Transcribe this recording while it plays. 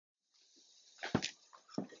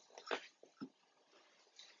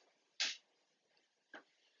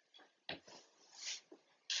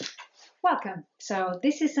Welcome. So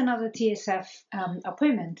this is another TSF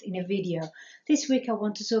appointment in a video. This week I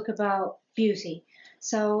want to talk about beauty.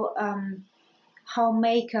 So how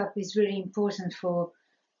makeup is really important for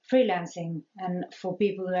freelancing and for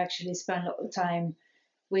people who actually spend a lot of time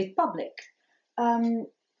with public.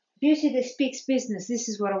 Beauty that speaks business, this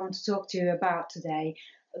is what I want to talk to you about today.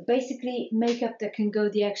 Basically, makeup that can go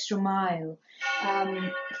the extra mile.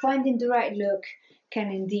 Finding the right look can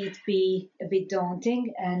indeed be a bit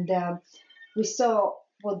daunting, and we saw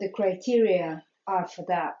what the criteria are for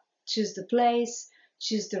that. Choose the place,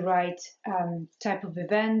 choose the right type of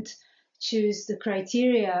event, choose the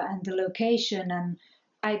criteria and the location, and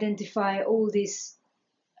identify all these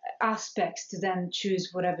aspects to then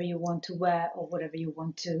choose whatever you want to wear or whatever you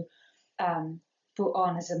want to put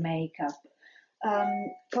on as a makeup.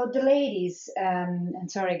 For the ladies, and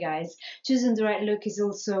sorry guys, choosing the right look is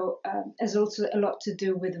also has also a lot to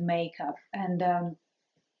do with the makeup, and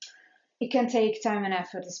it can take time and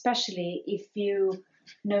effort, especially if you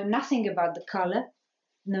know nothing about the color,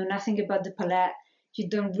 know nothing about the palette, you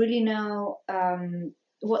don't really know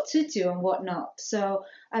what suits you and what not. So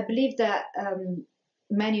I believe that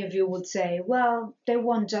many of you would say, well, they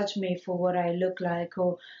won't judge me for what I look like,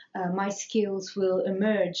 or my skills will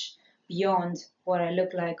emerge beyond what I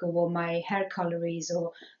look like, or what my hair color is,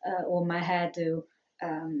 or my hairdo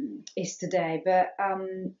is today. But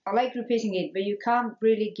I like repeating it, but you can't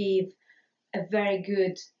really give a very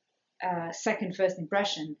good first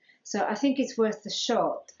impression. So I think it's worth a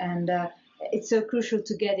shot, and it's so crucial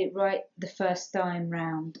to get it right the first time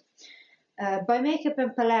round. By makeup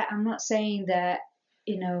and palette, I'm not saying that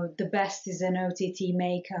the best is an OTT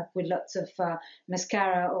makeup with lots of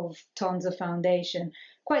mascara or tons of foundation.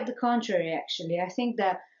 Quite the contrary, actually. I think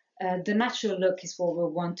that the natural look is what we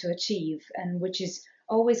want to achieve, and which is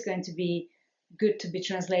always going to be good to be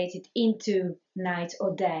translated into night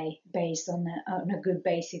or day based on a good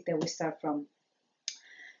basic that we start from.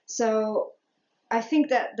 So I think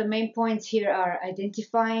that the main points here are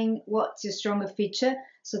identifying what's your stronger feature,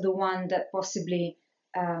 so the one that possibly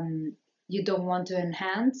you don't want to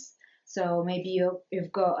enhance. So maybe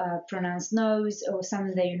you've got a pronounced nose or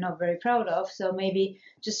something that you're not very proud of. So maybe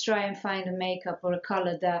just try and find a makeup or a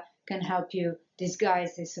color that can help you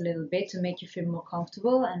disguise this a little bit to make you feel more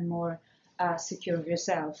comfortable and more secure of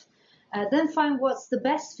yourself. Then find what's the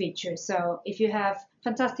best feature. So if you have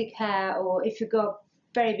fantastic hair, or if you've got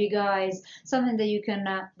very big eyes, something that you can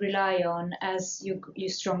rely on as your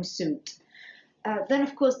strong suit. Then,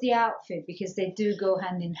 of course, the outfit, because they do go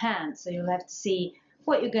hand in hand. So you'll have to see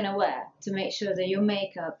what you're going to wear to make sure that your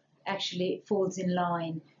makeup actually falls in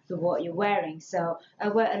line with what you're wearing. So I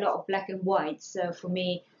wear a lot of black and white. So for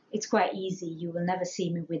me, it's quite easy. You will never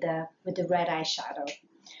see me with a red eyeshadow.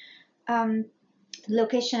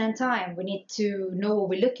 Location and time. We need to know what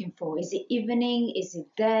we're looking for. Is it evening? Is it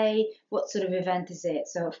day? What sort of event is it?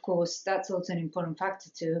 So, of course, that's also an important factor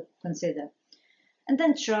to consider. And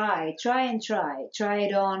then try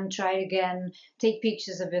it on, try it again, take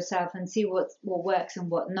pictures of yourself and see what works and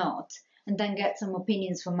what not, and then get some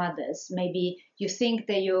opinions from others. Maybe you think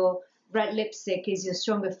that your red lipstick is your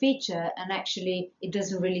stronger feature, and actually it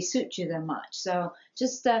doesn't really suit you that much. So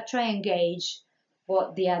just try and gauge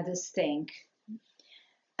what the others think.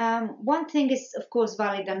 One thing is, of course,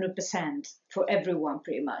 valid 100% for everyone,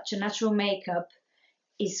 pretty much. A natural makeup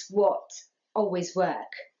is what always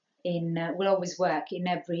will always work in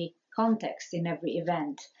every context, in every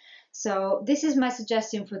event. So this is my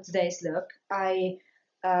suggestion for today's look.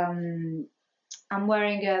 I'm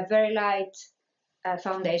wearing a very light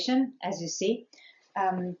foundation, as you see.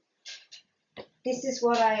 This is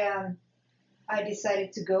what I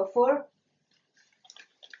decided to go for.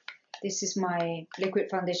 This is my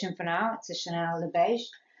liquid foundation for now. It's a Chanel Beige.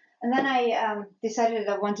 And then I decided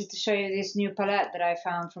that I wanted to show you this new palette that I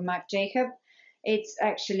found from Marc Jacobs. It's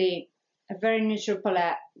actually a very neutral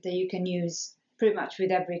palette that you can use pretty much with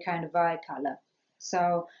every kind of eye color.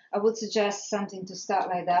 So I would suggest something to start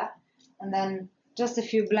like that, and then just a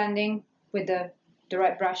few blending with the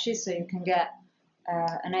right brushes so you can get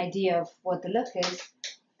an idea of what the look is,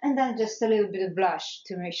 and then just a little bit of blush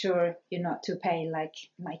to make sure you're not too pale like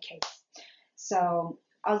my case. So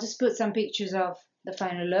I'll just put some pictures of the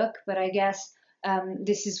final look, but I guess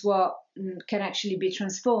this is what can actually be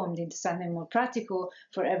transformed into something more practical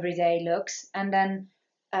for everyday looks, and then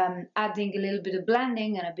adding a little bit of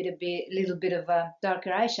blending and a little bit of darker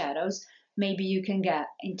eyeshadows, maybe you can get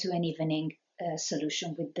into an evening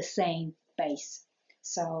solution with the same base.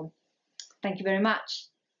 So thank you very much.